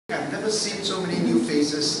I've never seen so many new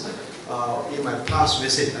faces in my past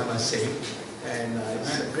visit, I must say. And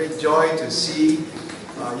it's a great joy to see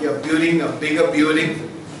you're building a bigger building.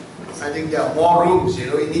 I think there are more rooms,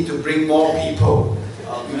 you need to bring more people.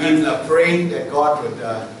 We've been praying that God would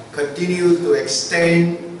continue to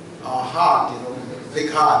extend our heart, big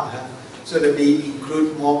heart, so that we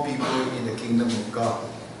include more people in the kingdom of God.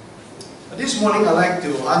 This morning I'd like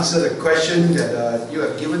to answer the question that you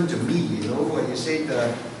have given to me, when you said,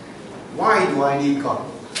 why do I need God?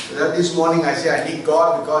 This morning I say I need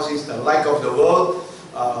God because He's the light of the world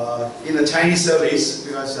in the Chinese service,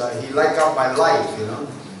 because He light up my life,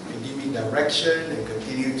 and give me direction and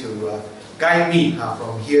continue to guide me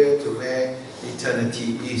from here to where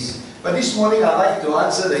eternity is. But this morning I'd like to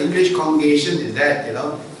answer the English congregation is that,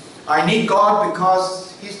 I need God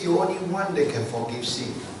because He's the only one that can forgive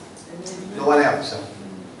sin. No one else.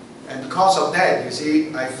 And because of that, you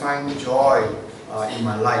see, I find joy in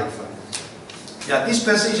my life. Yeah, this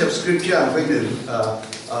passage of scripture I'm going to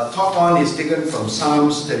talk on is taken from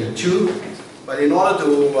Psalms 32. But in order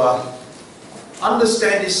to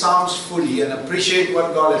understand these Psalms fully and appreciate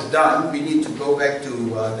what God has done, we need to go back to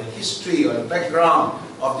the history or the background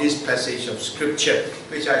of this passage of scripture,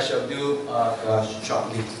 which I shall do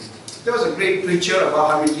shortly. There was a great preacher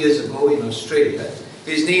about 100 years ago in Australia.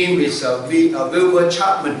 His name is Wilbur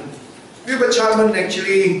Chapman. Wilbur Chapman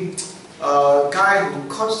actually a guy who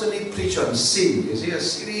constantly preached on sin. You see, a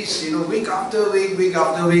series, week after week, week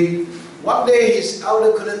after week. One day his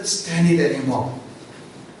elder couldn't stand it anymore.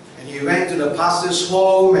 And he went to the pastor's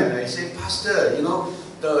home and I said, Pastor, you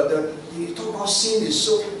talk about sin is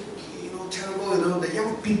so, terrible, the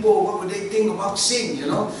young people, what would they think about sin,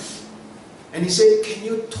 And he said, can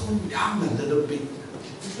you tone down a little bit?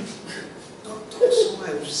 Don't talk so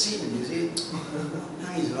much of sin, you see.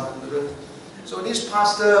 Nice, So this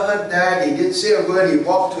pastor heard that, he didn't say a word, he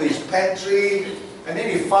walked to his pantry and then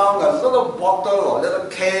he found a little bottle or a little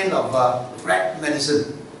can of rat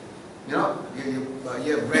medicine. You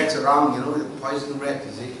have rats around, poison rat,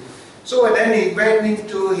 you see. So and then he went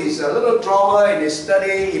into his little drawer in his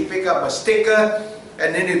study, he picked up a sticker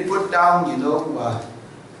and then he put down,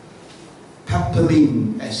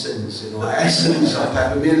 peppermint essence, essence of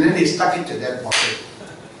peppermint, and then he stuck it to that bottle.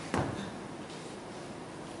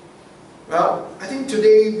 Well, I think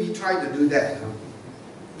today we try to do that.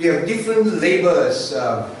 We have different labels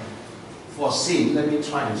for sin. Let me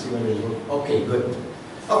try and see whether it works. Okay, good.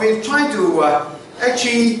 We try to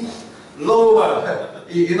actually lower,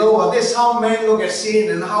 this is how men look at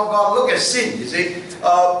sin and how God look at sin, you see.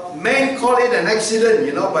 Men call it an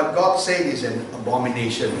accident, but God said it's an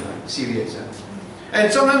abomination, serious. And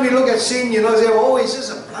sometimes we look at sin, say, oh, it's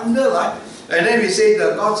just a blunder, right? And then we say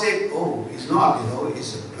that God said, oh, it's not,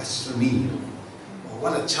 it's a blasphemy. Oh,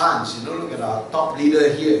 what a chance, look at our top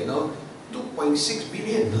leader here, 2.6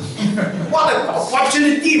 billion. What an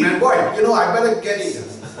opportunity, man, boy, I better get it.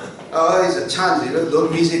 It's a chance,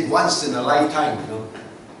 don't miss it once in a lifetime,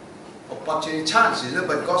 Opportunity, chance,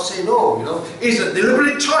 but God said no, it's a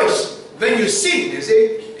deliberate choice. When you sin, you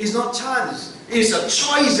see, it's not chance. It's a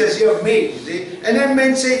choice that you have made, you see. And then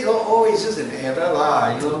men say, oh, it's just an error,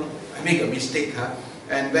 I make a mistake,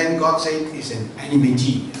 And when God said it's an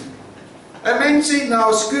enmity. And men say,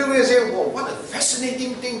 now scholars say, well, what a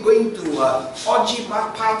fascinating thing going to orgy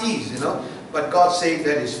parties, But God said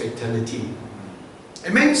that is fatality.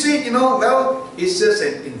 And men say, well, it's just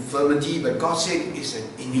an infirmity, but God said it's an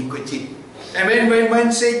iniquity. And when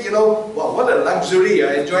men say, well, what a luxury,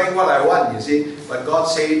 enjoying what I want, you see. But God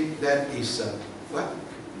said that is, what?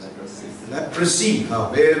 Leprosy.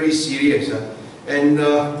 Very serious. And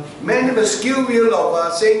men have a skill wheel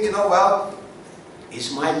of saying, well,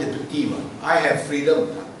 it's my liberty. I have freedom.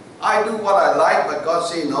 I do what I like, but God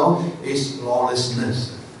said, no, it's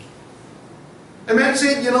lawlessness. And men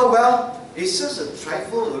say, well, it's just a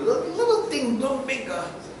trifle, a little thing, don't make a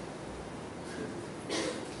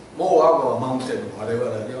mole out of a mountain,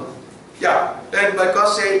 whatever, Yeah, then but God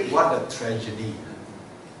said, what a tragedy.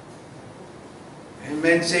 And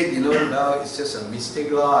men said, no, it's just a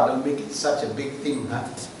mistake, don't make it such a big thing.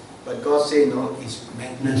 But God said, no, it's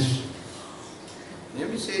madness. Let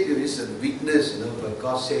me say there is a weakness, but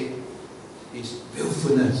God said, it's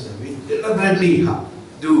willfulness. We deliberately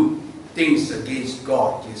do things against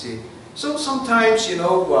God, you see. So sometimes, I'm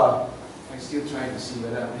still trying to see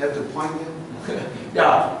whether I have to point here.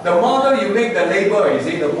 Yeah, the more you make the label, you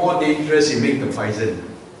see, the more dangerous you make the poison.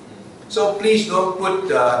 So please don't put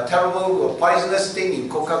terrible or poisonous thing in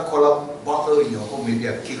Coca-Cola bottle in your home if you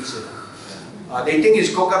have kids. They think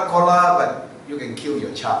it's Coca-Cola, but you can kill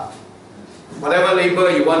your child. Whatever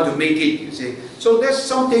label you want to make it, you see. So that's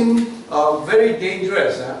something very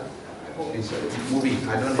dangerous. I hope it's moving.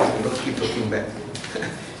 I don't have to keep looking back.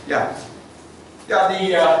 Yeah.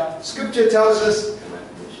 Yeah, the scripture tells us,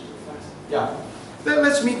 yeah. Then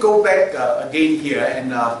let me go back again here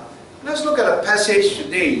and let's look at a passage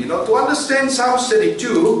today. You know, to understand Psalm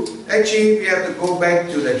 32, actually we have to go back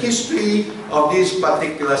to the history of this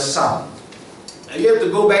particular psalm. You have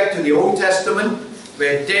to go back to the Old Testament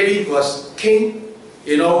where David was king.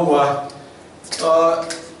 You know,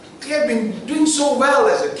 he had been doing so well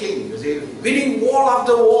as a king, you see, winning war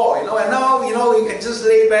after war, you know, and now, you know, he can just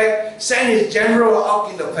lay back, send his general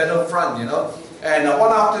out in the battlefront, you know, and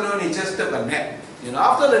one afternoon he just took a nap. You know,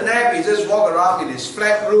 after the nap, he just walked around in his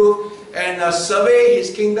flat roof and surveyed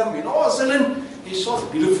his kingdom. You know, all of a sudden, he saw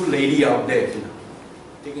a beautiful lady out there, you know,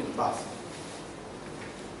 taking a bath.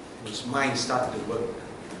 And his mind started to work.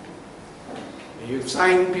 And you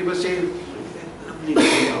find people say, that lovely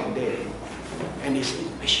lady out there. And he said,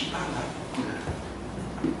 Bathsheba,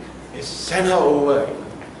 send her over.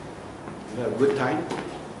 You know, a good time.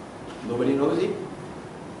 Nobody knows it.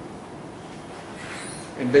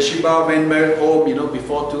 And Bathsheba went back home, you know,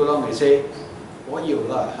 before too long. They say, what you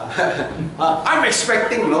I'm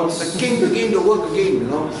expecting, you know, the king again to work again, you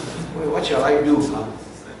know. What shall I do? The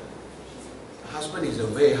husband is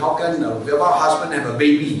away. How can without husband have a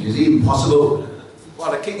baby? You see, impossible.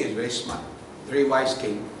 Well, the king is very smart, very wise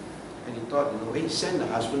king. And he thought, you know, he sent the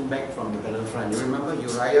husband back from the battlefront. You remember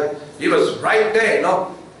Uriah? He was right there, you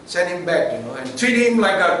know, send him back, you know, and treat him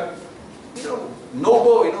like a, you know,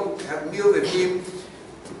 noble, you know, have a meal with him.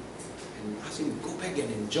 Go back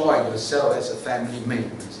and enjoy yourself as a family man,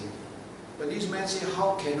 you see. But these men say,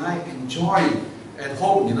 how can I enjoy at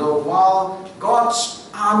home, you know, while God's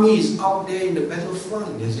army is out there in the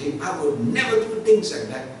battlefront, you see. I would never do things like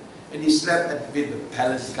that. And he slept with the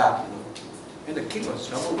palace guard, you know. And the king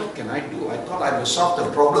was, well, what can I do? I thought I would solve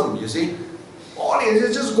the problem, you see. All he did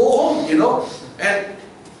is just go home, you know. And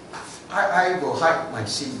I will hide my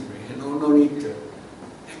sin, you know, no need to.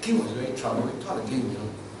 The king was very troubled. He thought again, you know.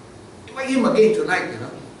 Invite him again tonight, you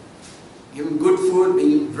know. Give him good food, make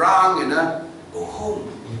him drunk, you know. Go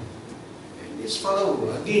home. And this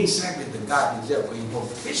fellow again slept with the guard instead of going home.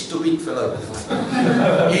 This stupid fellow,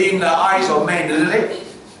 in the eyes of men, isn't it?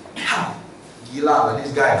 Gila,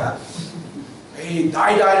 this guy, huh? He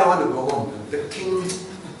died, I don't want to go home. The king,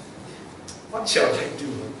 what shall I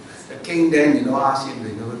do? The king then, you know, asked him,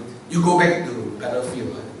 you know, you go back to the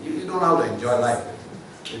battlefield. Huh? You don't know how to enjoy life.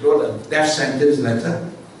 He wrote a death sentence letter.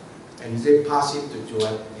 And he said, pass it to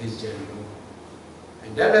Joab, his general.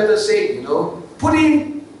 And that letter said, you know, put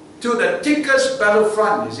him to the thickest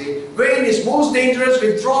battlefront, you see. When it's most dangerous,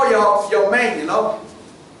 withdraw your men, you know.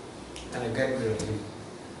 And I get rid of him.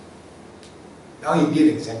 Now he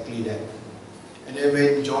did exactly that. And then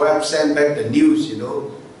when Joab sent back the news, you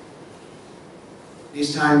know,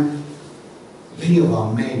 this time, many of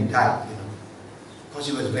our men died, you know, because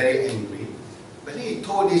he was very angry. But then he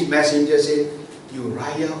told this messenger, said,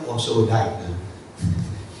 Uriah also died.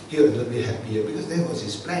 He was a little bit happier because that was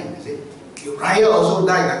his plan. He said, Uriah also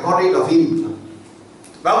died, I got rid of him.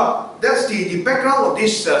 Well, that's the background of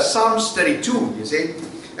this Psalms 32, you see.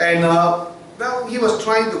 And, well, he was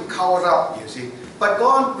trying to cover up, you see. But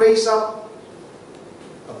God raised up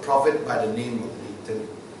a prophet by the name of Nathan.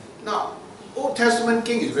 Now, Old Testament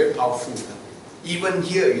king is very powerful. Even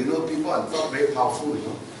here, you know, people are not very powerful, you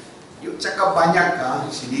know. You cakap banyak,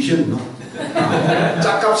 sedition, you know.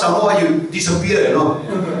 Cakap some more, you disappear, you know.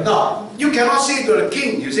 Now, you cannot say to the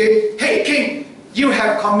king, you say, hey king, you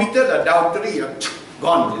have committed adultery, you're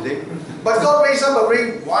gone, you see. But God raised up a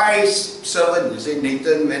very wise servant, you see.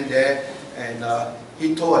 Nathan went there and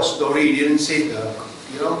he told a story. He didn't say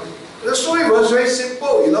you know, the story was very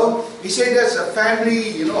simple, you know. He said there's a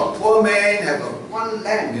family, you know, a poor man have one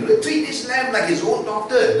lamb, you know, treat this lamb like his own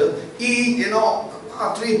daughter, you know, eat, you know,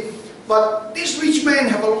 treat. But this rich man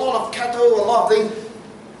have a lot of cattle, a lot of things.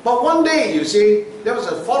 But one day, you see, there was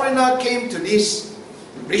a foreigner came to this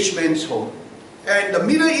rich man's home. And the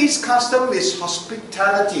Middle East custom is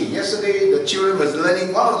hospitality. Yesterday, the children was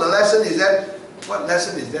learning, one of the lessons is that, what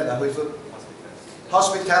lesson is that?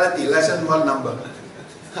 Hospitality, lesson what number?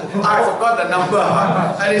 I forgot the number.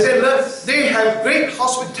 And they said, look, they have great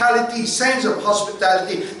hospitality, sense of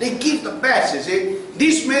hospitality. They give the best, you see.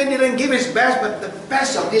 This man didn't give his best, but the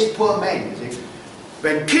best of this poor man, you see.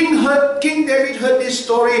 When King David heard this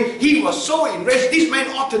story, he was so enraged, this man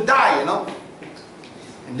ought to die, you know.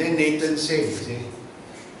 And then Nathan said, you see,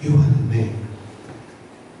 you are the man.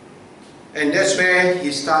 And that's where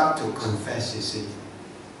he started to confess his sin.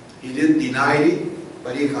 He didn't deny it.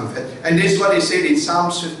 but he confessed. And this is what he said in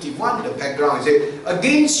Psalms 51, the background. He said,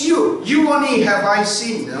 against you, you only have I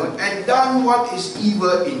sinned, and done what is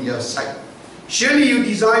evil in your sight. Surely you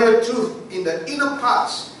desire truth in the inner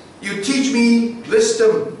parts. You teach me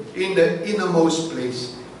wisdom in the innermost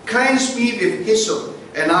place. Cleanse me with hyssop,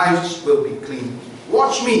 and I will be clean.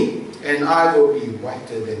 Wash me, and I will be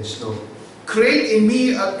whiter than snow. Create in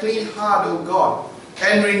me a clean heart, O God,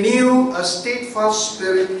 and renew a steadfast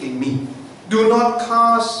spirit in me. Do not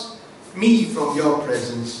cast me from your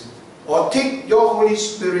presence, or take your Holy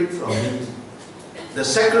Spirit from me. The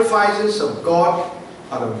sacrifices of God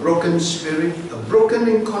are a broken spirit, a broken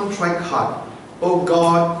and contrite heart. O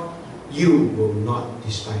God, you will not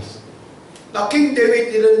despise. Now King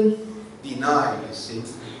David didn't deny his sin,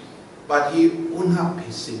 but he owned up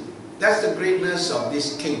his sin. That's the greatness of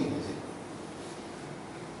this king.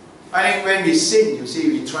 I think when we sin, you see,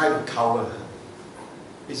 we try to cover.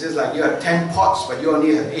 It's just like you have 10 pots, but you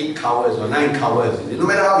only have 8 covers or 9 covers. No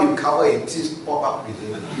matter how you cover it, just pop up.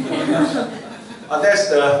 That's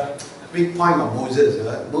the big point of Moses.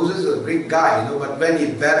 Moses is a great guy, but when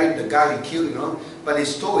he buried the guy he killed, but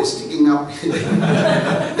his toe is sticking up.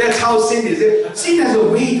 That's how sin is. Sin has a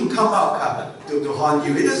way to come out to haunt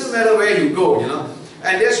you. It doesn't matter where you go,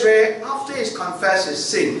 And that's where, after he's confessed his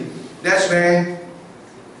sin, that's where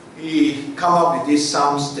he come up with this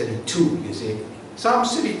Psalms 32, you see.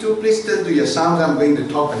 Psalms 32, please turn to your Psalms, I'm going to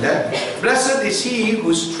talk on that. Blessed is he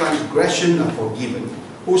whose transgressions are forgiven,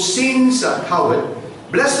 whose sins are covered.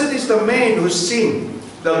 Blessed is the man whose sin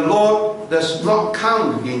the Lord does not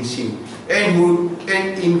count against him,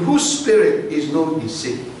 and in whose spirit is no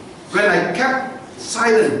deceit. When I kept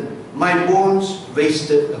silent, my bones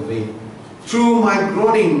wasted away, through my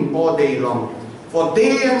groaning all day long. For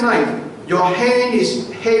day and night your hand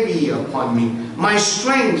is heavy upon me. My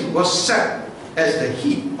strength was set as the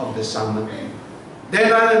heat of the summer.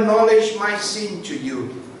 Then I acknowledged my sin to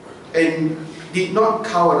you, and did not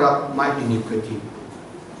cover up my iniquity.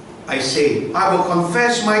 I say, I will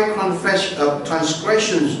confess my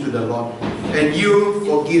transgressions to the Lord, and you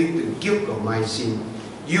forgive the guilt of my sin.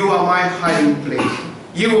 You are my hiding place.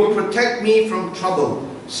 You will protect me from trouble.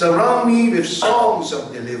 Surround me with songs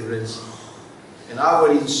of deliverance, and I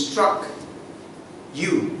will instruct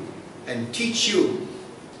you and teach you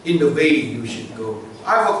in the way you should go.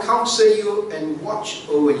 I will counsel you and watch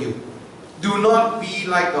over you. Do not be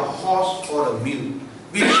like a horse or a mule,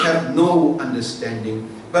 which have no understanding,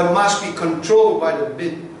 but must be controlled by the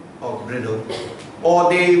bit of bridle, or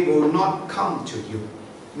they will not come to you.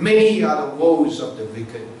 Many are the woes of the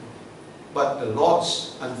wicked, but the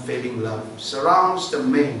Lord's unfailing love surrounds the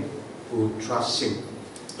man who trusts him.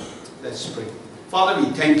 Let's pray. Father,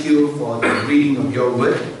 we thank you for the reading of your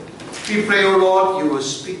word. We pray, O Lord, you will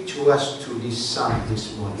speak to us through this psalm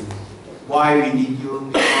this morning. Why we need you?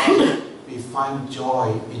 Because we find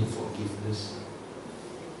joy in forgiveness.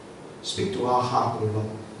 Speak to our heart, O Lord.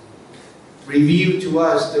 Reveal to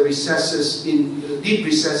us the recesses, in the deep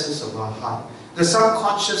recesses of our heart, the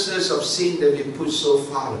subconsciousness of sin that we put so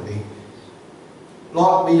far away.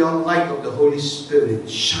 Lord, may your light of the Holy Spirit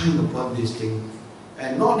shine upon this thing,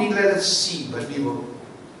 and not only let us see, but we will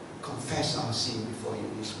confess our sin before you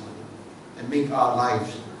this morning, and make our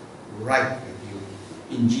lives right with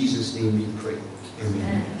you. In Jesus' name we pray.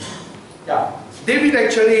 Amen. Yeah, David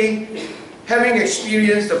actually, having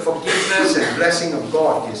experienced the forgiveness and blessing of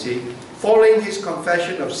God, you see, following his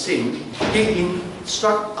confession of sin, he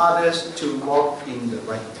instructed others to walk in the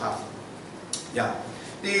right path. Yeah.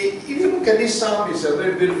 If you look at this psalm, it's a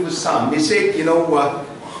very beautiful psalm. They say,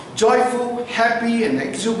 joyful, happy, and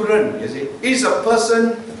exuberant, you see, is a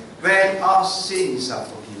person when our sins are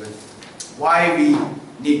forgiven. Why we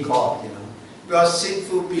need God, Because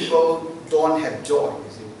sinful people don't have joy, you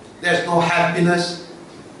see. There's no happiness.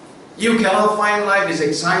 You cannot find life is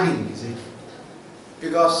exciting, you see,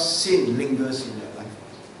 because sin lingers in your life.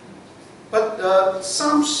 But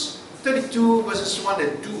Psalms 32 verses 1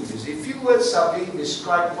 and 2, you see, few words are being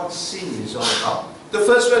described what sin is all about. The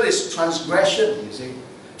first word is transgression, you see.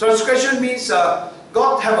 Transgression means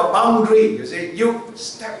God have a boundary, you see. You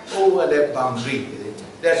step over that boundary, you see.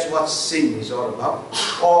 That's what sin is all about.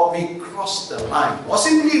 Or we cross the line. Or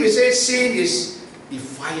simply we say sin is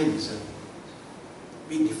defiance.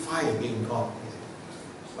 We defy against God.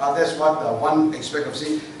 Well, that's what one aspect of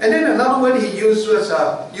sin. And then another word he used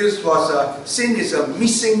was sin is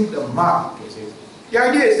missing the mark. You see. The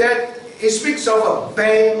idea is that it speaks of a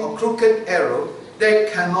bent or crooked arrow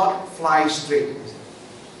that cannot fly straight.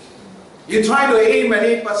 You try to aim at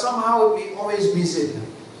it, but somehow we always miss it.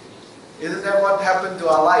 Isn't that what happened to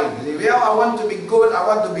our life? Well, I want to be good, I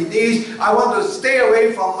want to be this, I want to stay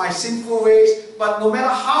away from my sinful ways, but no matter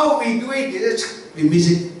how we do it, we miss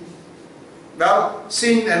it. Well,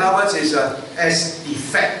 sin, in other words, is as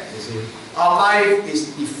defect. You see, our life is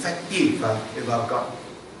defective without God.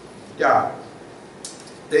 Yeah.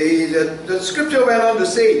 The scripture went on to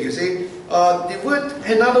say, you see,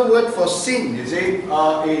 another word for sin, you see,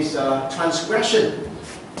 is transgression.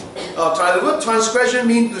 The word transgression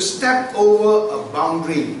means to step over a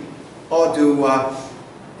boundary, or to,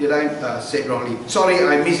 did I say it wrongly? Sorry,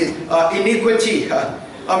 I missed it. Iniquity.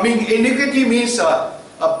 Iniquity means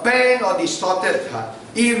a bent or distorted.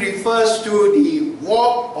 It refers to the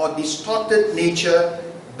warped or distorted nature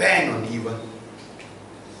bent on evil.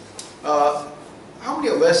 How many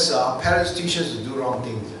of us parents teach us to do wrong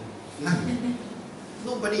things? None.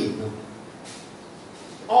 Nobody. No.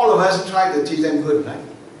 All of us try to teach them good, right?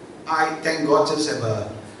 I thank God just have a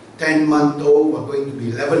 10-month-old, we're going to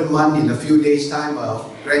be 11 months in a few days' time, a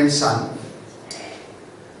grandson.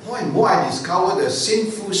 More and more I discover the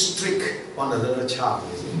sinful streak on a little child.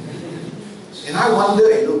 And I wonder,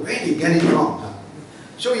 where they get it wrong.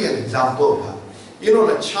 Show you an example.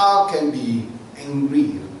 The child can be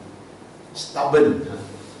angry, stubborn,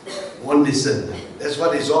 won't listen. That's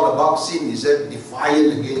what it's all about. Sin is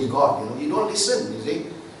defiant against God. You don't listen, you see.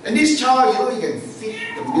 And this child, you can feed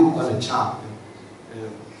the milk on a child.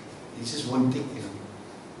 This is one thing,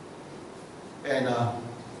 And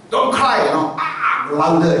don't cry,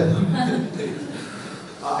 louder.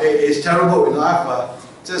 It's terrible, I have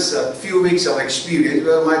just a few weeks of experience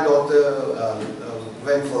where my daughter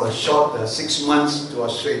went for a short 6 months to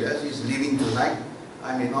Australia. She's leaving tonight.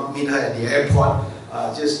 I may not meet her at the airport.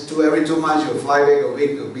 Every 2 months she'll fly back a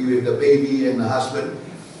week to be with the baby and the husband.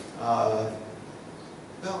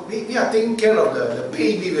 Well, we are taking care of the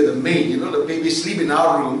baby with the maid. The baby sleep in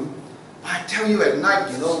our room. I tell you at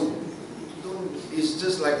night, it's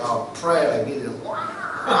just like our prayer. Like it.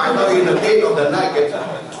 I know in the dead of the night,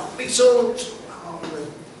 it's so.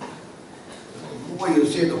 More you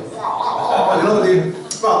say the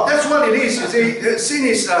well, that's what it is. You see, sin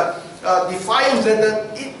is defiance, and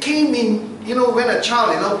it came in. When a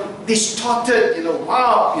child, distorted,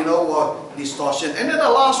 distortion. And then the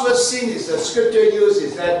last word sin is the scripture use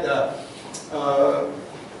is that I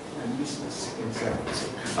missed the second sentence.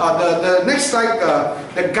 The next slide,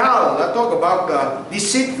 the gal, talk about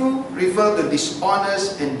deceitful, refer to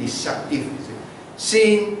dishonest and deceptive.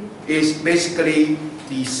 Sin is basically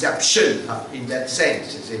deception in that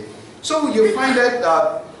sense. You see. So you find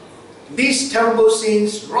that these terrible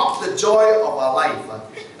sins rob the joy of our life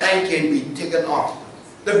and can be taken off.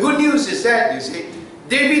 The good news is that, you see,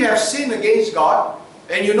 David has sinned against God,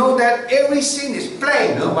 and you know that every sin is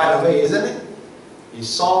planned, by the way, isn't it?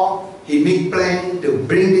 He made plan to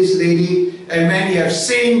bring this lady, and when he has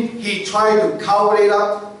sinned, he tried to cover it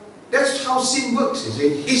up. That's how sin works, you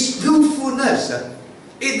see. It's willfulness.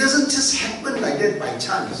 It doesn't just happen like that by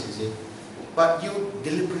chance, you see. But you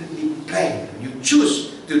deliberately plan, you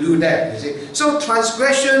choose to do that, you see. So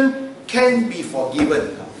transgression can be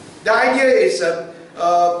forgiven. The idea is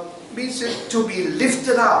means to be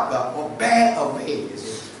lifted up or bear away. You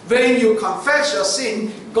see. When you confess your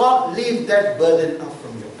sin, God lifts that burden up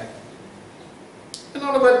from your back. In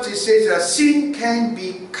other words, it says sin can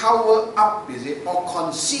be covered up, you see, or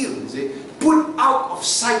concealed, you see, put out of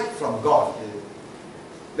sight from God. You see.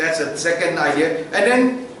 That's a second idea. And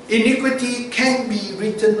then iniquity can be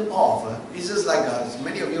written off. This is like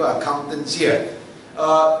many of you are accountants here.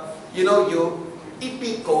 You 一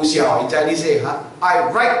笔勾销 in Chinese say,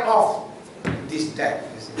 I write off this debt.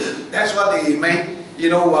 That's what they meant.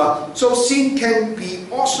 So sin can be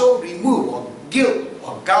also removed, or guilt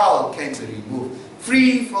or gall can be removed,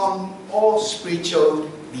 free from all spiritual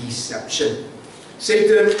deception.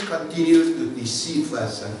 Satan continues to deceive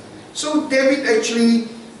us. So David actually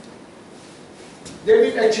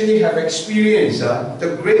have experienced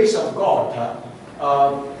the grace of God.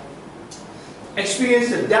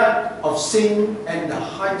 Experienced the depth of sin and the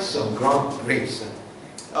heights of God's grace.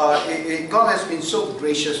 God has been so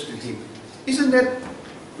gracious to him. Isn't that,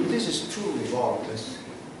 this is true with all of us.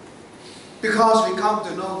 Because we come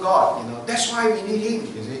to know God, that's why we need him,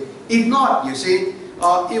 you see. If not, you see,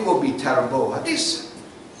 it will be terrible. This,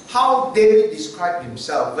 how David described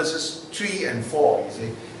himself, verses 3 and 4, you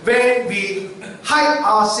see. When we hide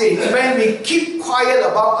our sin, when we keep quiet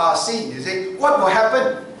about our sin, you see, what will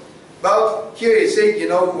happen? Well, here it says,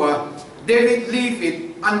 David lived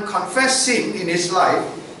with unconfessed sin in his life.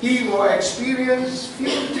 He will experience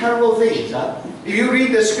few terrible things. If you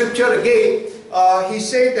read the scripture again, he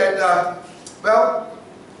said that,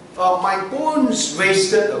 my bones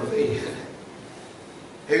wasted away.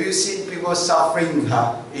 Have you seen people suffering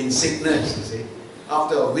in sickness? You see?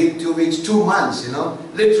 after a week, 2 weeks, 2 months, you know,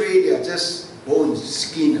 literally they are just bones,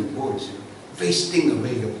 skin and bones, you know, wasting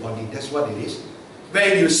away your body. That's what it is.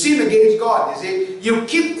 When you sin against God, you see, you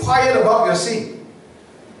keep quiet about your sin.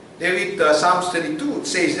 David, Psalms 32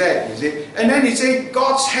 says that, you see. And then he said,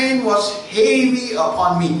 God's hand was heavy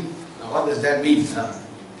upon me. Now what does that mean?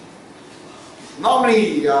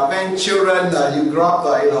 Normally, when children, you grow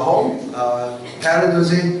up in a home, parents will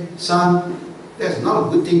say, son, that's not a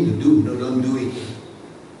good thing to do, no, don't do it.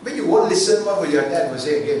 When you won't listen, what will your dad will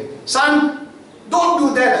say again? Son, don't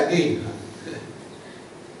do that again.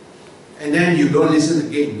 And then you don't listen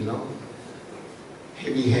again, you know.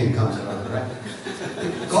 Heavy hand comes around, right?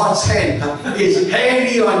 God's hand is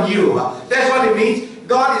heavy on you. That's what it means.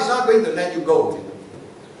 God is not going to let you go. You know?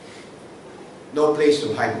 No place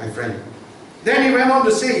to hide, my friend. Then he went on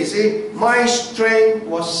to say, you see, my strength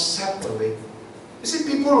was sapped away. You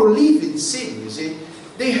see, people who live in sin, you see,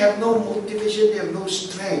 they have no motivation, they have no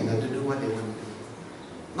strength to do what they want to do.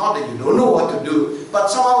 Not that you don't know what to do, but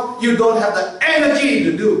somehow you don't have the energy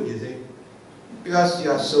to do, you see. Because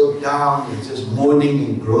you are so down, you're just moaning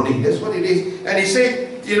and groaning. That's what it is. And he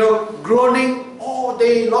said, you know, groaning all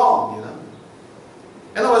day long, you know.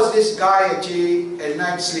 And there was this guy actually, at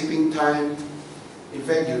night sleeping time. In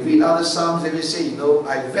fact, you read other Psalms, they will say, you know,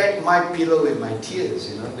 I wet my pillow with my tears,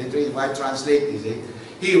 you know. Literally, if I translate, you see.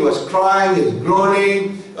 He was crying, he was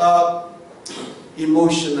groaning,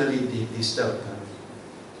 emotionally disturbed,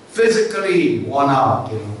 physically worn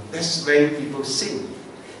out, you know. That's when people sin.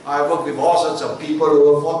 I work with all sorts of people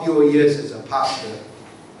over 40 years as a pastor.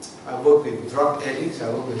 I work with drug addicts, I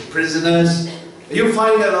work with prisoners. You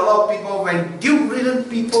find that a lot of people, when guilt-ridden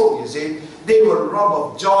people, you see, they will rob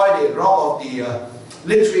of joy, they rob of the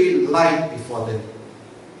literally light before them.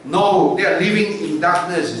 No, they are living in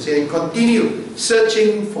darkness, you see, and continue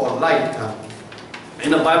searching for light.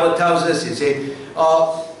 And the Bible tells us, you see,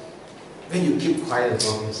 when you keep quiet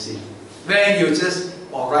about your sin, when you just,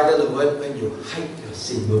 or rather the word, when you hide your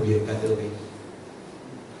sin will be a better way.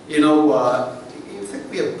 You know, in fact,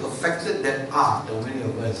 we have perfected that art, many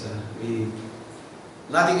of us.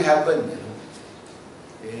 Nothing happened, you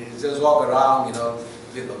know. You just walk around, you know,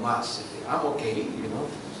 with a mask. I'm okay, you know.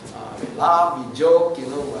 We laugh, we joke, you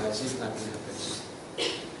know, as if nothing happens.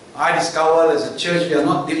 I discovered as a church, we are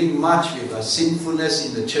not dealing much with sinfulness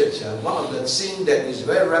in the church. One of the sins that is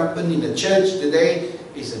very rampant in the church today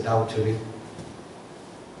is adultery.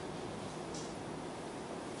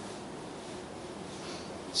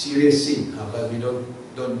 Serious sin, but we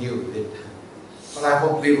don't deal with it. But I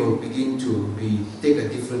hope we will begin to take a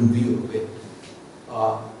different view of it.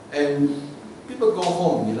 And people go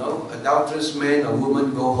home, you know, adulterous man or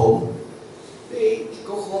woman go home. They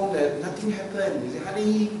go home that nothing happened. They say,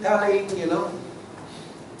 honey, darling, you know,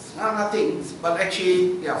 nothing. But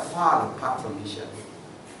actually, they are far apart from each other.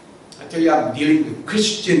 I tell you, I'm dealing with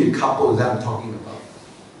Christian couples that I'm talking about.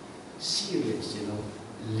 Serious, you know,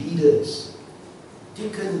 leaders,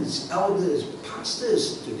 deacons, elders,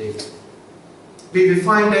 pastors today. We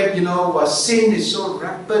find that, you know, sin is so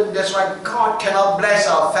rampant. That's why God cannot bless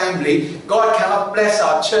our family. God cannot bless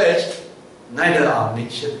our church. Neither our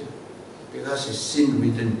nation. Because it's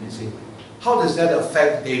sin-ridden, you see. How does that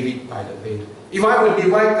affect David, by the way? If I would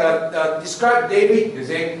describe David, you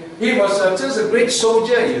see, he was just a great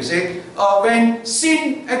soldier, you see. When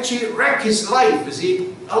sin actually wrecked his life, you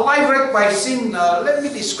see. A life wrecked by sin, let me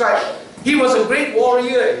describe. He was a great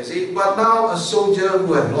warrior, you see, but now a soldier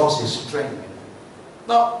who had lost his strength.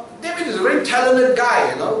 Now, David is a very talented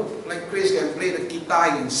guy, you know, like Chris can play the guitar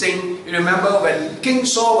and sing. You remember when King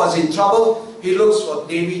Saul was in trouble, he looks for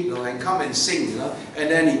David, you know, and come and sing, you know, and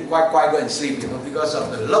then he quite go and sleep, you know, because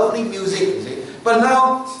of the lovely music, you see. But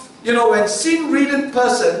now, you know, when sin-ridden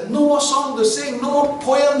person, no more song to sing, no more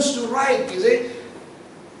poems to write, you see.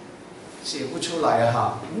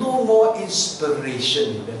 No more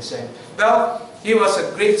inspiration in that sense. Well, he was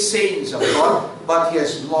a great saint of God, but he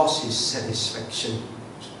has lost his satisfaction.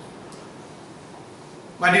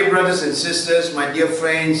 My dear brothers and sisters, my dear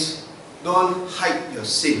friends, don't hide your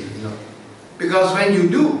sin, you know. Because when you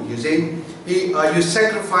do, you see, you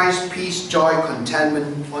sacrifice peace, joy,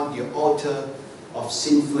 contentment on the altar of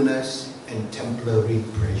sinfulness and temporary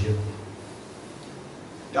pleasure.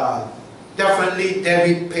 Definitely,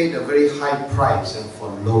 David paid a very high price for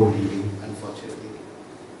low living, unfortunately.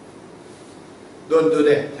 Don't do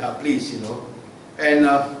that, please, you know. And,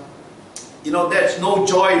 you know, there's no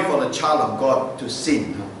joy for the child of God to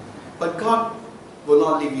sin. But God will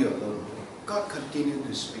not leave you alone. God continues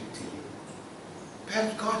to speak to you.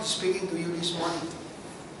 Perhaps God is speaking to you this morning.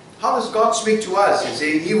 How does God speak to us? You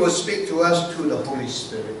see, He will speak to us through the Holy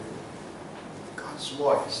Spirit. God's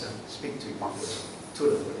voice speak to you.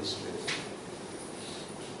 through the Holy Spirit.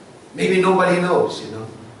 Maybe nobody knows,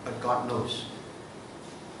 but God knows.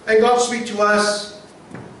 And God speaks to us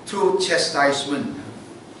through chastisement.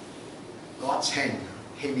 God's hand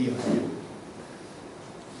heavy on you.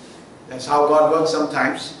 That's how God works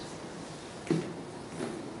sometimes.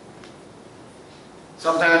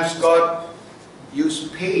 Sometimes God uses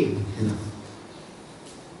pain.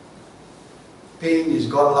 Pain is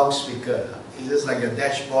God's loudspeaker. It's just like a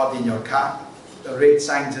dashboard in your car. The red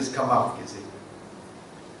sign just come up, you see.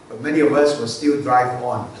 But many of us will still drive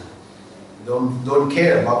on. Don't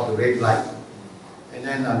care about the red light. And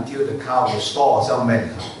then until the car will stall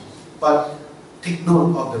somewhere. But take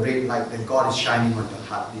note of the red light that God is shining on your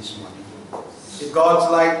heart this morning. If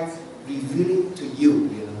God's light revealing to you,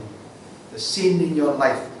 the sin in your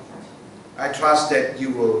life, I trust that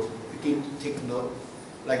you will begin to take note.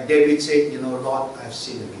 Like David said, Lord, I've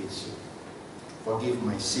sinned against you. Forgive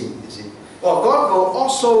my sin, you see. Well, God will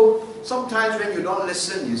also, sometimes when you don't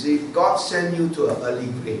listen, you see, God send you to an early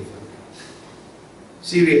grave.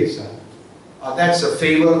 Serious. That's a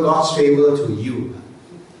favor, God's favor to you.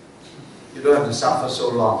 You don't have to suffer so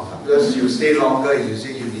long. Because you stay longer, you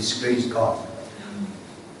see, you disgrace God.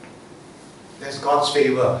 That's God's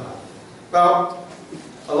favor. Well,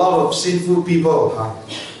 a lot of sinful people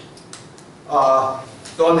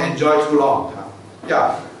don't enjoy too long.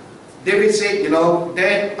 Yeah. David said,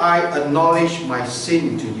 then I acknowledge my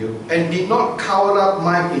sin to you and did not cover up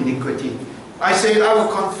my iniquity. I said, I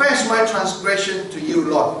will confess my transgression to you,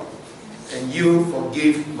 Lord, and you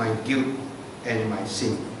forgive my guilt and my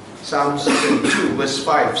sin. Psalms 72 verse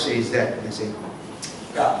 5 says that. You see.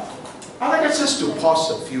 Yeah. I'd like us just to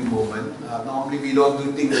pause a few moments. Normally we don't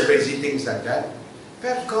do crazy things like that.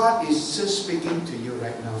 But God is just speaking to you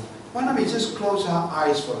right now. Why don't we just close our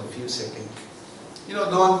eyes for a few seconds?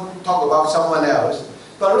 Don't talk about someone else,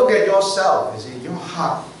 but look at yourself, you see, your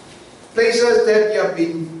heart. Places that you have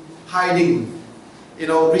been hiding,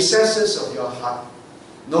 recesses of your heart.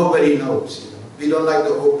 Nobody knows, We don't like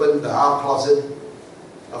to open our closet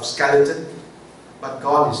of skeleton, but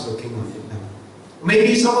God is looking on it now.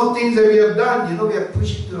 Maybe some of the things that we have done, we have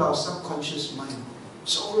pushed into our subconscious mind.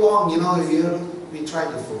 So long, we try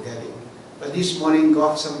to forget it. But this morning,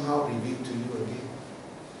 God somehow revealed to you again.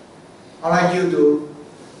 I'd like you to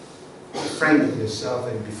be frank with yourself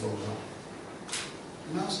and before God.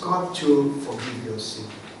 And ask God to forgive your sin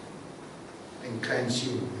and cleanse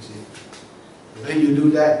you, you see. When you do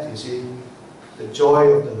that, you see, the joy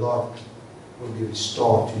of the Lord will be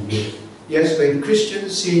restored to you. Yes, when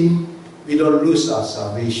Christians sin, we don't lose our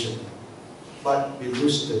salvation, but we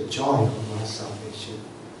lose the joy of our salvation.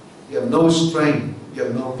 You have no strength, you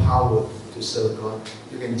have no power to serve God.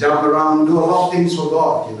 You can jump around, do a lot of things for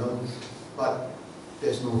God, but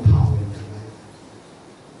there's no power in your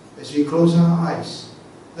life. As we close our eyes,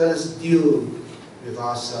 let us deal with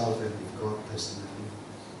ourselves and with God personally.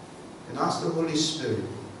 And ask the Holy Spirit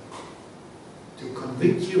to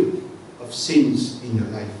convict you of sins in your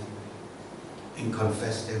life and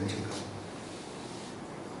confess them to God.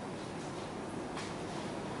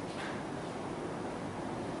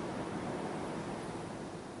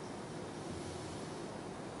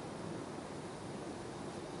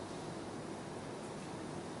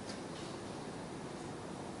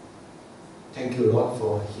 Thank you, Lord,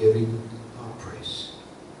 for hearing our praise.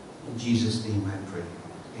 In Jesus' name I pray.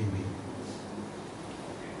 Amen.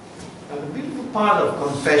 The beautiful part of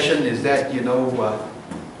confession is that,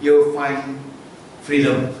 you'll find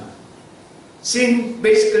freedom. Sin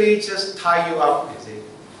basically just tie you up, you see.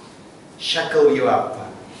 Shackle you up,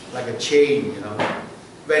 like a chain,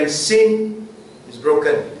 When sin is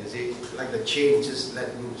broken, you see, like the chain just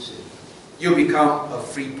let loose. You become a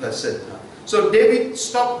free person. So David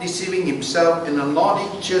stopped deceiving himself and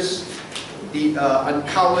acknowledges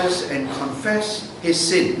uncovers and confess his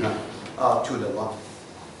sin to the Lord.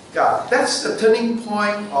 Yeah, that's the turning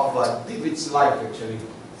point of David's life actually.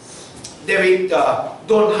 David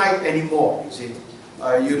don't hide anymore, you see.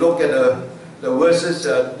 You look at the verses,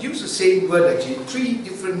 use the same word actually, 3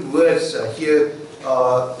 different words here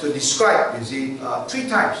to describe, you see, 3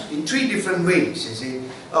 times, in 3 different ways, you see.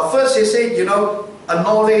 First he said,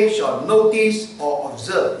 acknowledge or notice or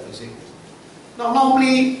observe, you see. Now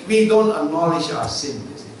normally we don't acknowledge our sin,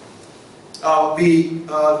 you see. We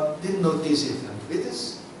didn't notice it. It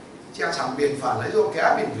is 家常便饭. It's okay,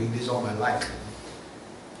 I've been doing this all my life.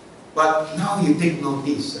 But now you take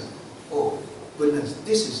notice. Oh goodness,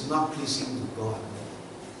 this is not pleasing to God.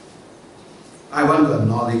 I want to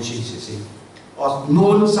acknowledge it, you see. Or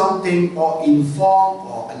know something, or inform,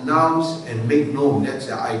 or announce, and make known. That's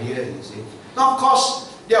the idea, you see. Now, of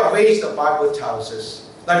course, there are ways the Bible tells us.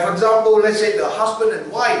 Like for example, let's say the husband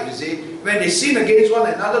and wife, you see, when they sin against one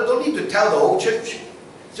another, don't need to tell the whole church.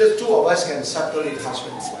 Just two of us can settle it,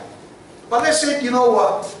 husband and wife. But let's say, you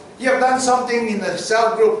know, you have done something in the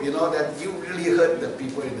cell group, you know, that you really hurt the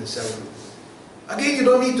people in the cell group. Again, you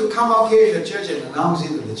don't need to come out here in the church and announce it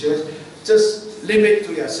to the church. Just limit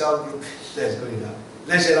to your cell group. That's good enough.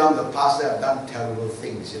 Let's say I'm the pastor, I've done terrible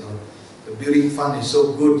things, you know. The building fund is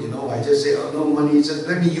so good, you know. I just say, oh, no money, just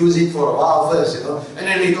let me use it for a while first, you know. And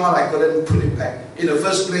then later on, I couldn't put it back. In the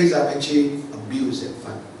first place, I've actually abused that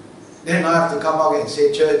fund. Then I have to come out and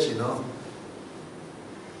say, church, you know,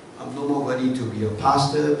 I'm no more worthy to be a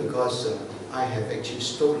pastor because I have actually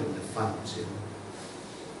stolen the funds, you know.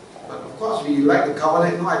 But of course, we like to cover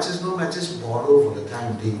that. No, I just borrow for the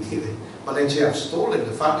time being. But actually, I've stolen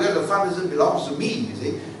the fund. Because the fund doesn't belong to me, you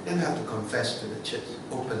see. Then I have to confess to the church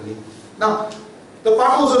openly. Now, the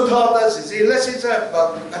Bible also taught us, you see, let's say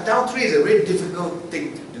adultery is a very difficult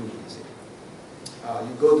thing to do, you see.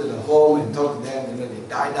 You go to the home and talk to them, you know, they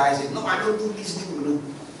die, say, no, I don't do this thing, you know.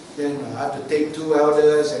 Then I have to take two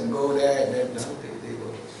elders and go there, and then they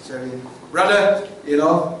go, sorry, brother, you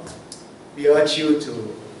know, we urge you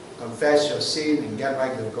to confess your sin and get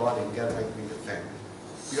right with God and get right with the family.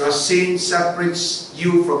 Your sin separates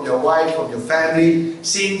you from your wife, from your family.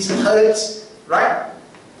 Sin hurts, right?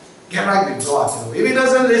 Get right with God. You know. If he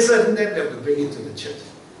doesn't listen, then they have to bring it to the church.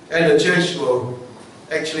 And the church will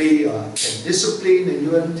actually can discipline and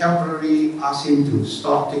even temporarily ask him to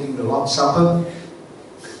stop taking the Lord's Supper.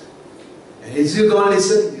 And if you don't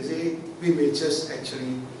listen, you see, we may just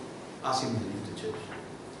actually ask him to leave the church.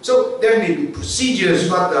 So there may be procedures,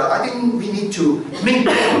 but I think we need to make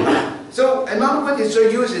them. So another word is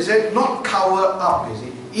used is that not cover up, you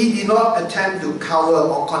see. He did not attempt to cover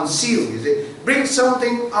or conceal, you see. Bring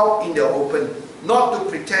something out in the open, not to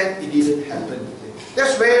pretend it didn't happen, you see.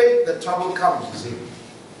 That's where the trouble comes, you see.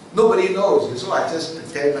 Nobody knows, so I just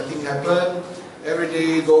pretend nothing happened. Every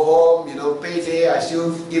day go home, you know, payday, I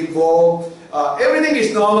still give home. Everything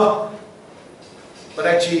is normal. But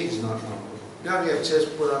actually it's not normal. Now we have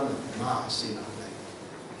just put on a mask in our life.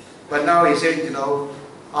 But now he said, you know,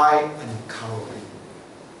 I uncover it.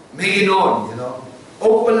 Make it known, you know,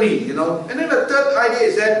 openly, you know. And then the third idea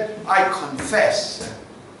is that I confess.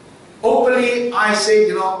 Openly I say,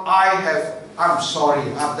 you know, I'm sorry,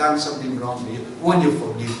 I've done something wrong to you. Won't you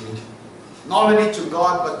forgive me? Not only to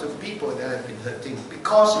God, but to people that have been hurting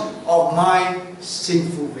because of my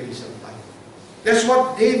sinful ways of life. That's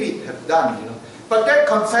what David have done, you know. But that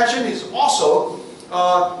confession is also,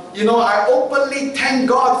 you know, I openly thank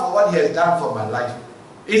God for what he has done for my life.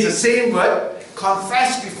 It's the same word,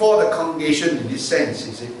 confess before the congregation in this sense,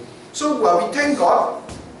 you see. So we thank God.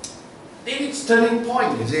 David's turning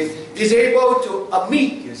point, you see, is able to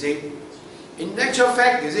admit, you see. In actual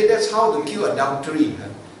fact, you see, that's how to kill adultery. Huh?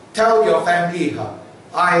 Tell your family,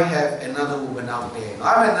 I have another woman out there.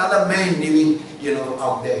 I have another man living, you know,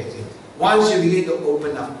 out there. You see. Once you begin to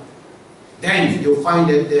open up, then you'll find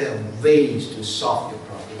that there are ways to solve your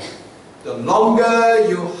problem. The longer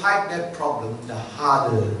you hide that problem, the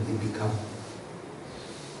harder it becomes.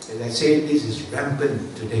 As I say, this is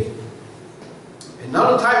rampant today.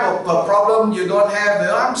 Another type of problem you don't have,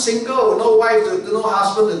 I'm single, no wife, no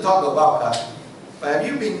husband to talk about. But have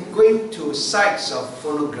you been going to sites of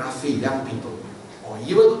pornography, young people? Or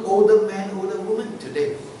even older men, older women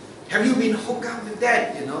today? Have you been hooked up with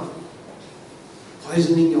that, you know?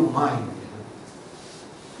 Poisoning your mind, you know?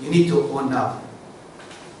 You need to own up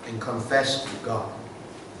and confess to God.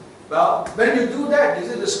 Well, when you do that, you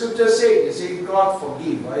see the scripture say, you see, God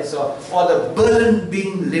forgive, right? So, or the burden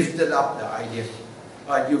being lifted up, the idea.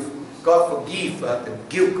 God forgive the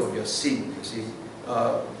guilt of your sin, you see.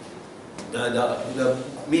 The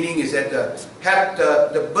meaning is that have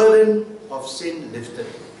the burden of sin lifted.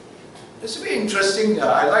 It's very interesting.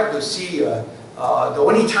 I like to see, the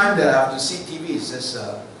only time that I have to see TV is just,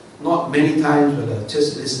 not many times, but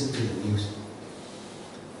just listen to the news.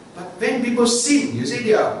 But when people sin, you see,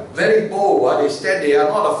 they are very bold. They stand, they are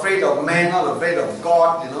not afraid of man, not afraid of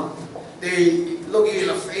God, you know. They look you in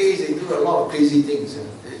the face, they do a lot of crazy things.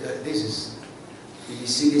 This is, you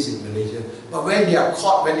see this in Malaysia. But when they are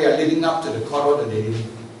caught, when they are living up to the court, what do they do?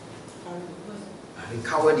 They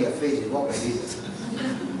cover their face, they walk like this.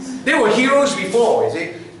 They were heroes before, you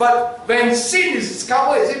see. But when sin is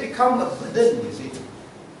discovered, it becomes a burden, you see.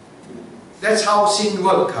 That's how sin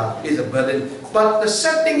works, is a burden. But the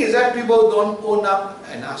sad thing is that people don't own up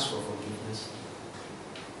and ask for forgiveness.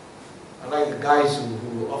 I like the guys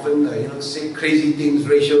who often you know, say crazy things,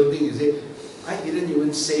 racial things. You say, I didn't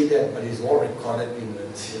even say that, but it's all recorded in the...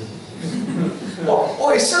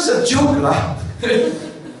 oh, it's just a joke, lah.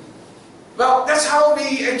 Well, that's how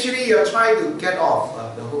we actually try to get off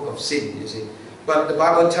the hook of sin, you see. But the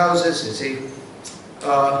Bible tells us, you see,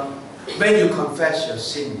 when you confess your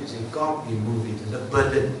sin, you see, God remove it, the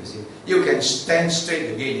burden, you see. You can stand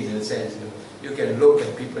straight again in a sense. You can look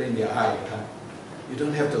at people in their eye. You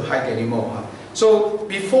don't have to hide anymore. So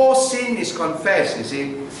before sin is confessed, you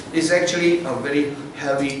see, it's actually a very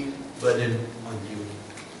heavy burden on you.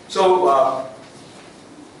 So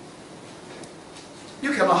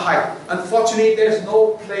you cannot hide. Unfortunately, there's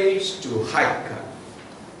no place to hide.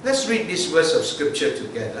 Let's read this verse of scripture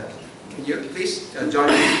together. Can you please join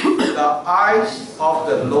me? The eyes of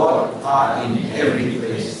the Lord are in every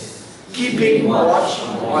place, keeping watch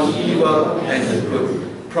on evil and the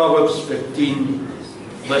good. Proverbs 15,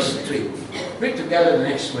 verse 3. Read together the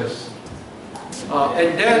next verse.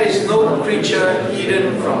 And there is no creature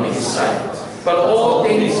hidden from his sight, but all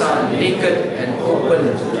things are naked and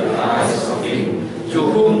open to the eyes of him, to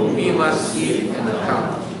whom we must give an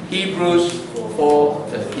account. Hebrews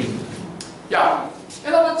 4:13. Yeah.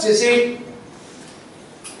 In other words, you see,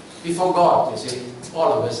 before God, you see,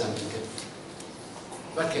 all of us are naked.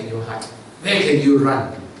 What can you hide? Where can you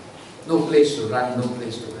run? No place to run, no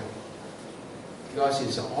place to hide. Because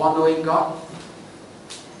He's an all-knowing God.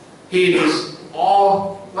 He is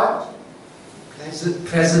all, what?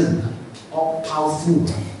 Present, all-powerful.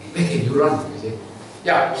 Where can you run, you see?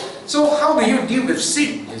 Yeah. So how do you deal with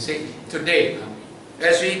sin, you see, today?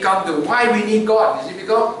 As we come to why we need God, you see,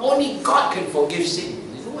 because only God can forgive sin.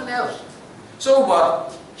 There's no one else. So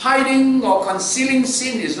hiding or concealing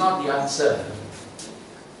sin is not the answer.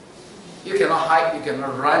 You cannot hide, you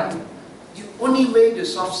cannot run. The only way to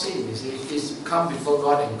solve sin, you see, is to come before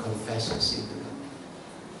God and confess your sin to God.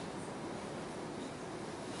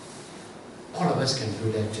 All of us can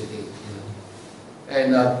do that today, you know.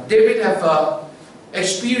 And David have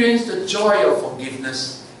experienced the joy of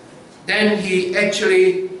forgiveness. Then he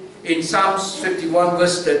actually, in Psalms 51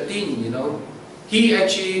 verse 13, you know, he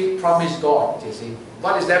actually promised God, you see.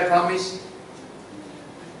 What is that promise?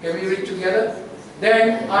 Can we read together?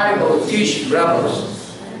 Then I will teach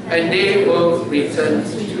rebels, and they will return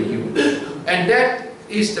to you. And that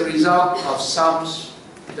is the result of Psalms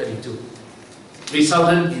 32.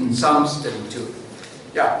 Resulted in Psalms 32.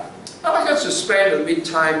 Yeah. I'd like us to spend a little bit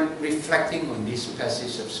time reflecting on this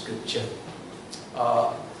passage of scripture.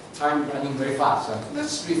 Time running very fast.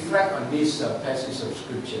 Let's reflect on this passage of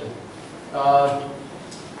scripture.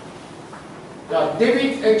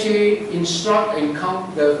 David actually instruct and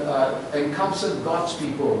counsel God's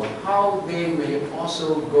people how they may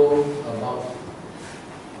also go about,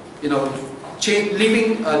 you know,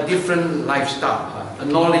 living a different lifestyle,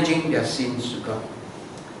 acknowledging their sins to God.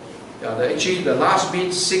 Actually, the last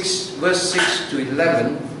bit, verse 6 to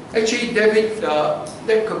 11. Actually, David,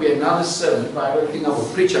 that could be another sermon, but I don't think I will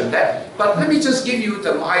preach on that. But let me just give you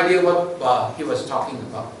the idea what he was talking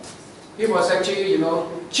about. He was actually, you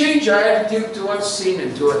know, change your attitude towards sin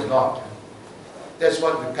and towards God. That's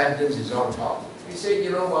what repentance is all about. He said,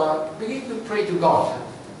 you know, begin to pray to God.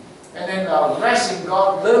 And then rest in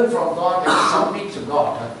God, learn from God, and submit to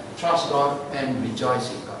God. Trust God and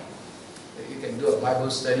rejoice in God. You can do a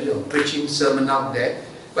Bible study or preaching sermon out there.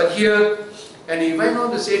 But here, and he went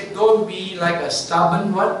on to say, don't be like a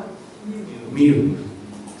stubborn what? Mule.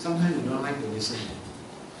 Sometimes you don't like to listen.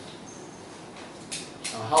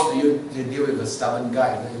 How do you deal with a stubborn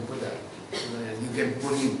guy? You can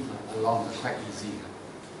pull him along quite easy.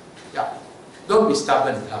 Yeah. Don't be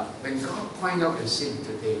stubborn. When God point out your sin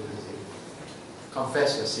today,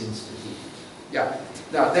 confess your sins to Him. Yeah.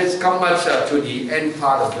 Now let's come much to the end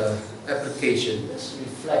part of the application. Let's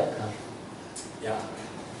reflect. Yeah.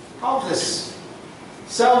 How does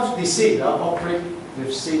self-deceit operate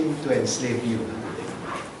with sin to enslave you?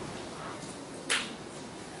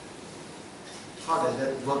 How does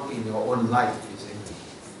that work in your own life? You see?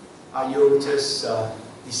 Are you just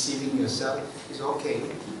deceiving yourself? It's okay.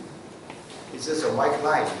 It's just a white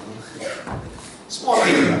lie. You know? Small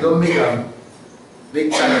thing. Don't make a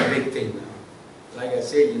big time a big thing. Like I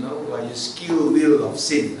said, you know, while you skill wheel of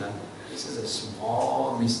sin, this is a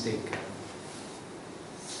small mistake.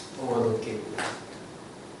 Overlook it.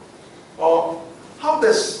 Or how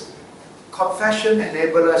does confession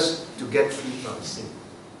enable us to get free from sin?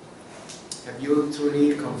 Have you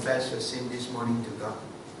truly confessed your sin this morning to God?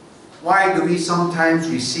 Why do we sometimes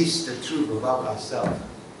resist the truth about ourselves?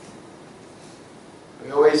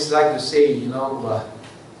 We always like to say, you know,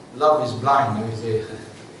 love is blind, we say,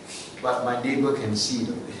 but my neighbor can see.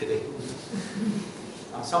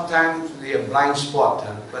 Sometimes we have blind spot,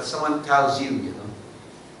 but someone tells you, you know,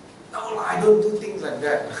 no, I don't do things like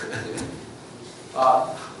that.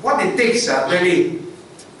 What it takes really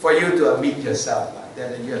for you to admit yourself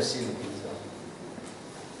that you have sinned against God.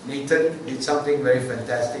 Nathan did something very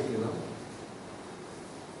fantastic, you know.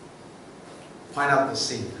 Point out the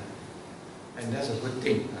sin. And that's a good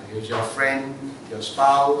thing. If your friend, your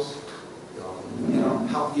spouse,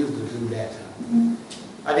 help you to do that.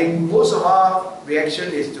 I think most of our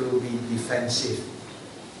reaction is to be defensive.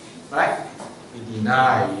 Right? We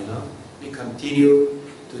deny, we continue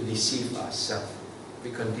to deceive ourselves. We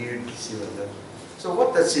continue to deceive ourselves. So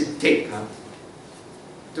what does it take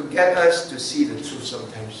to get us to see the truth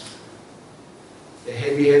sometimes? The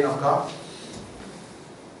heavy hand of God?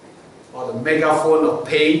 Or the megaphone of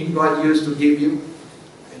pain God used to give you?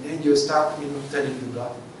 And then you start turning to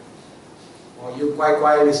God. Or you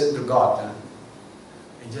quietly listen to God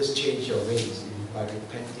and just change your ways by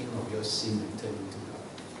repenting of your sin and turning to God.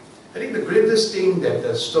 I think the greatest thing that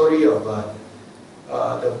the story of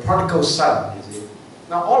the prodigal son, you see.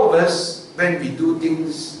 Now all of us, when we do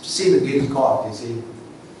things, sin against God, you see,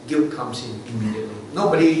 guilt comes in immediately.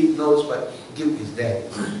 Nobody knows, but guilt is there.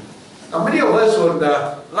 Now many of us would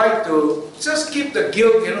like to just keep the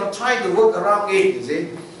guilt, try to work around it, you see.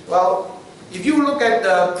 Well, if you look at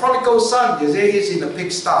the prodigal son, you see, he's in the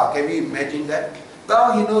pigsty. Can you imagine that?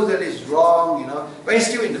 Well, he knows that it's wrong, but he's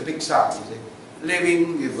still in the pigsty, you see,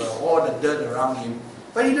 living with all the dirt around him.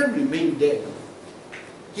 But he doesn't remain there.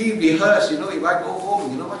 He rehearsed, if I go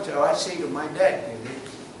home, what shall I say to my dad?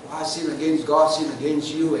 I sin against God, sin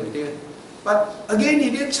against you, and then. But again, he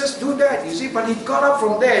didn't just do that, you see, but he got up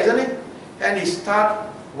from there, isn't it? And he started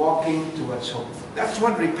walking towards home. That's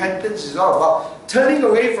what repentance is all about. Turning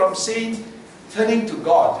away from sin, turning to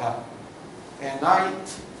God. And I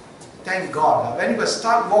thank God. When he was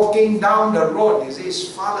start walking down the road, you see,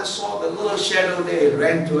 his father saw the little shadow there,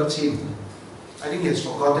 ran towards him. I think he has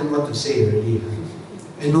forgotten what to say already.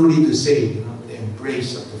 And no need to say, the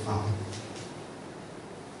embrace of the Father.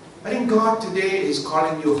 I think God today is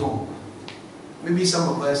calling you home. Maybe some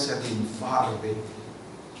of us have been far away,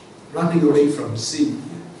 running away from sin,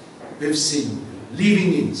 with sin,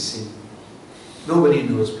 living in sin. Nobody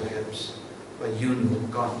knows perhaps, but you know,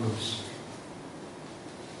 God knows.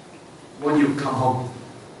 When you come home,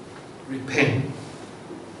 repent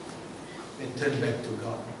and turn back to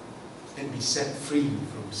God and be set free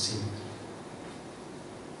from sin.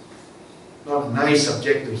 Not a nice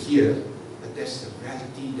subject to hear, but that's the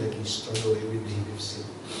reality that we struggle every day with sin.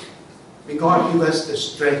 May God give us the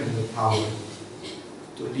strength and the power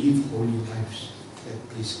to live holy lives that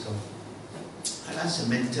please God. I'll ask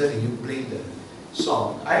Samantha, and you play the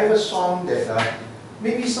song. I have a song that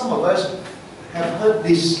maybe some of us have heard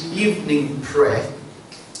this evening prayer.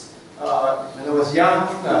 When I was young,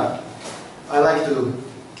 I like to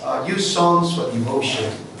use songs for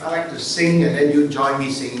devotion. I like to sing, and then you join me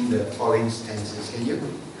singing the following stanzas. Can you?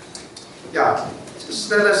 Yeah, just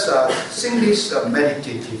let us sing this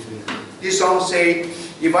meditatively. This song says,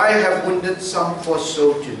 if I have wounded some poor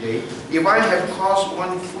soul today, if I have caused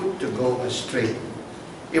one foot to go astray,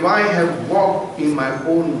 if I have walked in my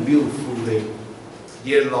own willful way,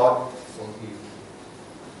 dear Lord, forgive.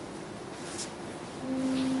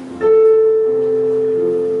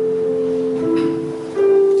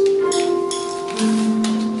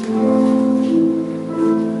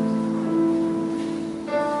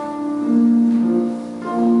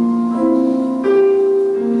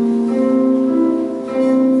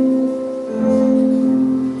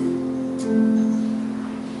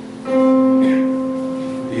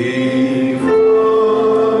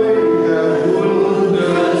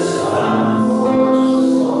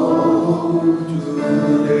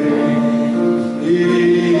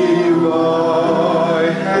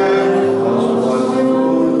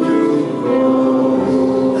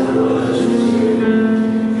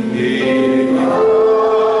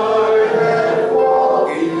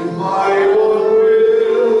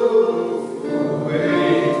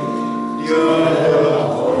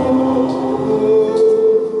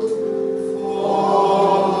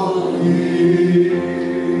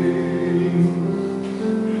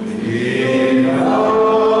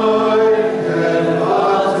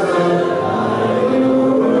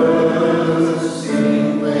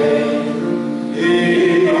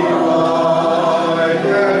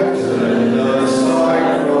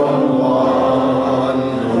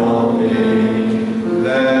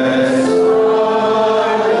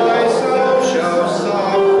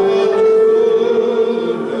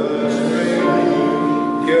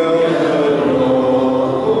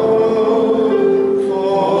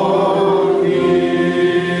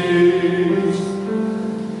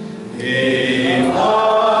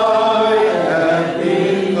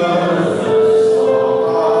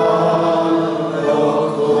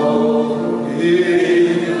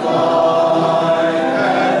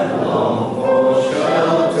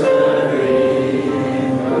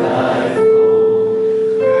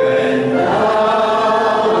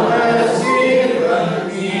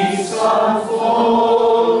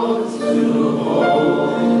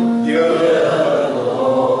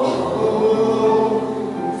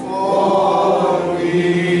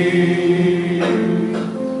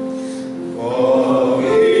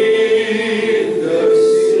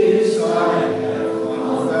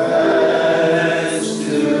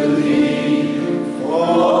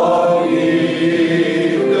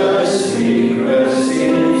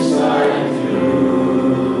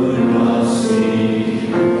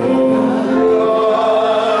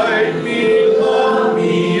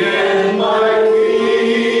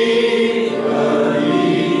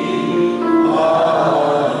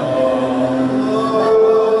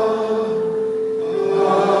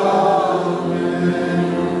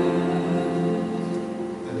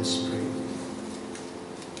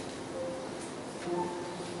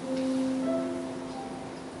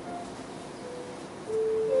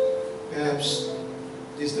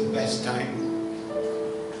 it's time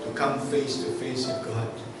to come face to face with God.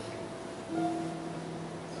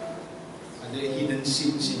 Are there hidden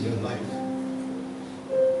sins in your life?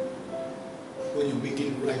 Will you make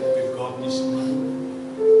it right with God this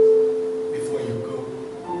morning before you go?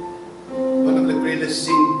 One of the greatest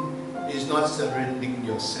sins is not surrendering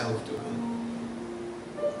yourself to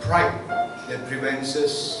God. Pride that prevents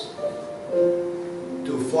us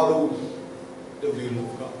to follow the will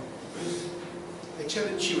of God. I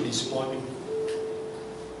challenge you this morning.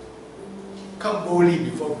 Come boldly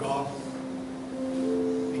before God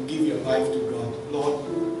and give your life to God. Lord,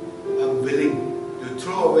 I'm willing to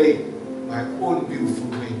throw away my own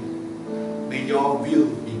willful way. May your will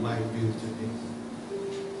be my will today.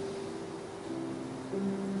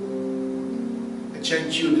 I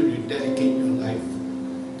challenge you to rededicate your life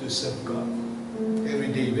to serve God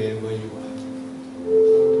every day wherever you are.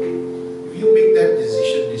 If you make that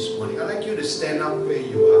decision this morning, I'd like you to stand up where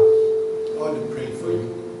you are. I want to pray for you.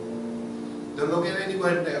 Don't look at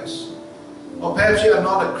anyone else. Or perhaps you are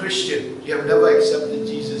not a Christian. You have never accepted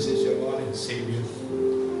Jesus as your Lord and Savior.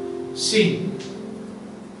 Sin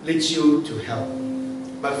leads you to hell.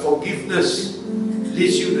 But forgiveness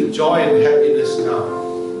leads you to joy and happiness now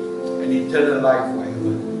and eternal life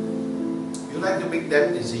forever. If you'd like to make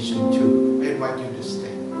that decision too, I invite you to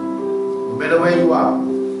stand. No matter where you are,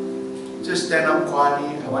 just stand up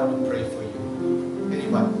quietly. I want to pray for you.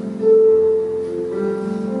 Anyone?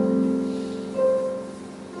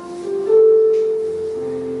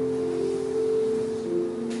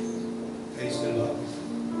 Praise the Lord.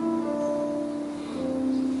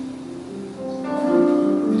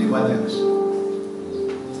 Anyone else?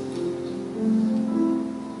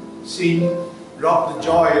 Sin robbed the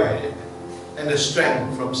joy and the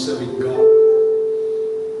strength from serving God.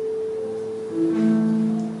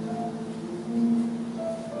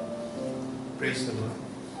 Praise the Lord.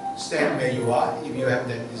 Stand where you are if you have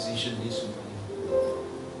that decision this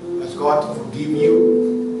morning. Ask God to forgive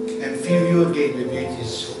you and fill you again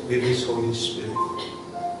with His Holy Spirit.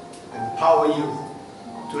 Empower you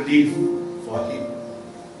to live for Him.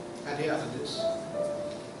 Are there others?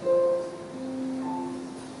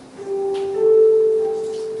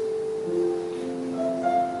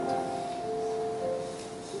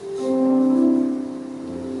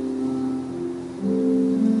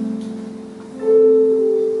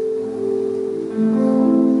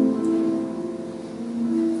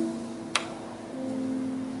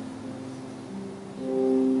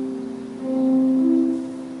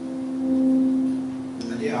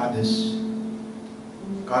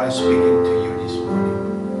 God is speaking to you this morning.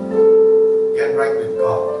 Get right with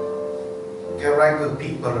God. Get right with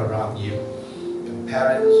people around you. Your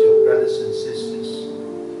parents, your brothers and sisters.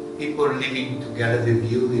 People living together with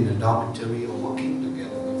you in a dormitory or working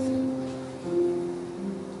together with you.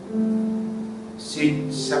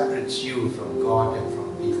 Sin separates you from God and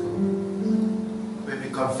from people. When we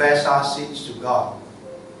confess our sins to God,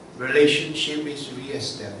 relationship is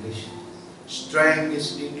re-established. Strength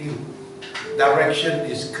is renewed. Direction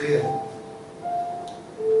is clear.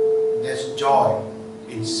 There's joy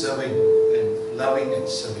in serving and loving and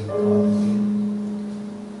serving God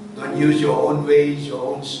again. Don't use your own ways, your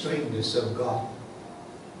own strength to serve God.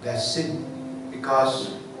 That's sin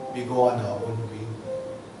because we go on our own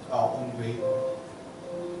way.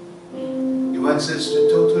 He wants us to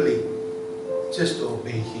totally just to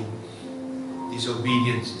obey Him.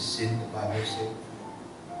 Disobedience is sin, the Bible says.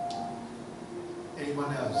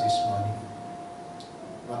 Anyone else this morning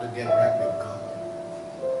want to get right with God?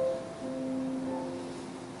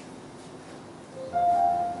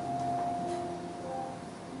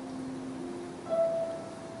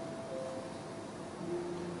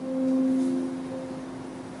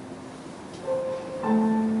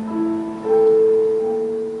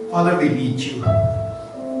 Father, we need you.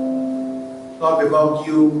 Lord, without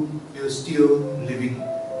you, we are still living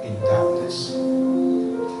in darkness.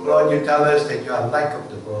 Lord, you tell us that you are light of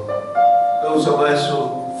the world. Those of us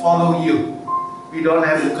who follow you, we don't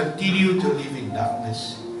have to continue to live in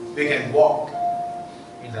darkness. We can walk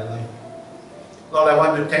in the light. Lord, I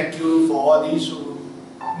want to thank you for all these who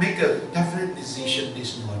make a definite decision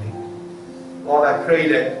this morning. Lord, I pray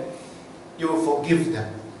that you will forgive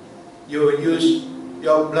them. You will use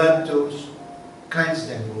your blood to cleanse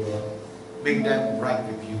them, Lord. Make them right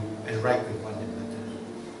with you and right with one another.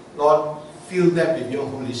 Lord, fill them with your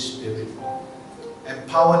Holy Spirit.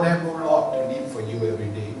 Empower them, O Lord, to live for you every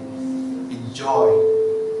day. In joy,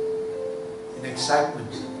 in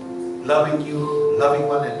excitement, loving you, loving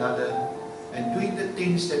one another, and doing the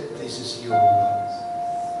things that pleases you, O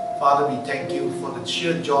Lord. Father, we thank you for the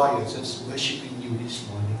sheer joy of just worshiping you this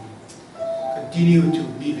morning. continue to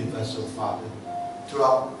be with us, oh Father,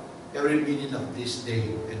 throughout every minute of this day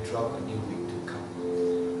and throughout the new week to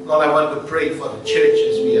come. Lord, I want to pray for the church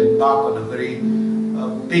as we embark on a very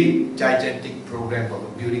big, gigantic program of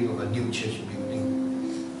the building of a new church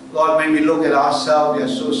building. Lord, when we look at ourselves, we are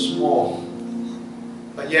so small.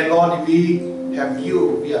 But yet, Lord, if we have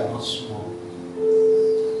you, we are not small.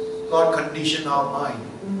 Lord, condition our mind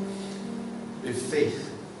with faith.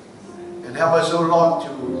 And help us, oh Lord,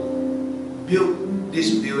 to build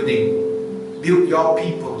this building, build your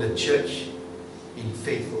people, the church, in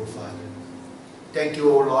faith, oh Father. Thank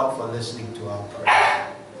you, oh Lord, for listening to our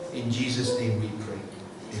prayer. In Jesus' name we pray.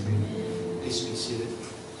 Amen. Please be seated.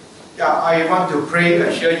 Yeah, I want to pray,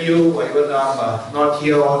 assure you, even though I'm not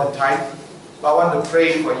here all the time, but I want to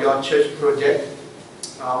pray for your church project.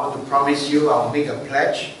 I want to promise you I'll make a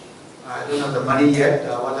pledge. I don't have the money yet.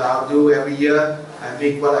 What I'll do every year, I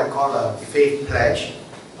make what I call a faith pledge.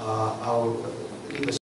 I'll